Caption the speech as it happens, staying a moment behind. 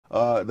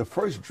The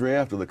first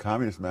draft of the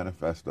Communist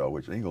Manifesto,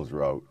 which Engels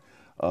wrote,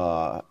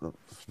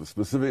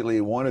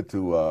 specifically wanted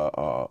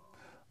to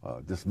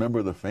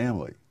dismember the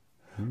family.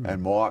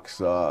 And Marx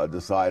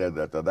decided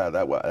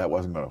that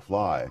wasn't going to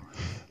fly.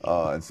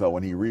 And so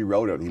when he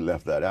rewrote it, he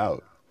left that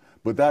out.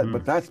 But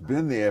that's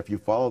been there. If you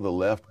follow the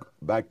left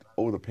back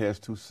over the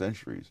past 2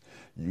 centuries,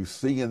 you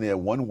see in there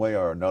one way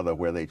or another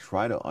where they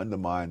try to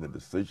undermine the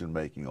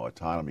decision-making or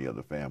autonomy of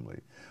the family.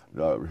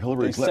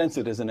 They sense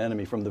it as an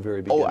enemy from the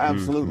very beginning. Oh,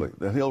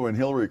 absolutely.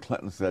 Hilary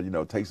Clinton said,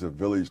 it takes a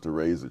village to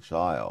raise a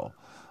child.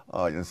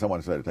 And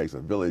someone said it takes a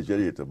village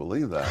idiot to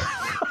believe that.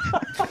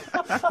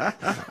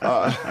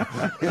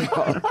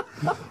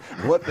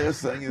 What they're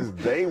saying is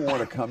they want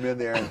to come in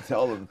there and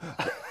tell them.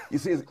 You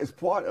see, it's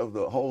part of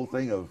the whole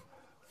thing of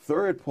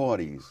third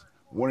parties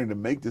wanting to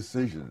make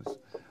decisions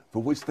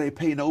for which they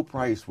pay no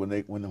price when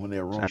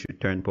they're wrong. I should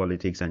turn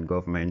politics and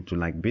government to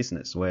like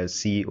business, where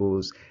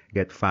CEOs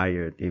get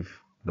fired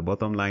if the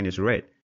bottom line is red.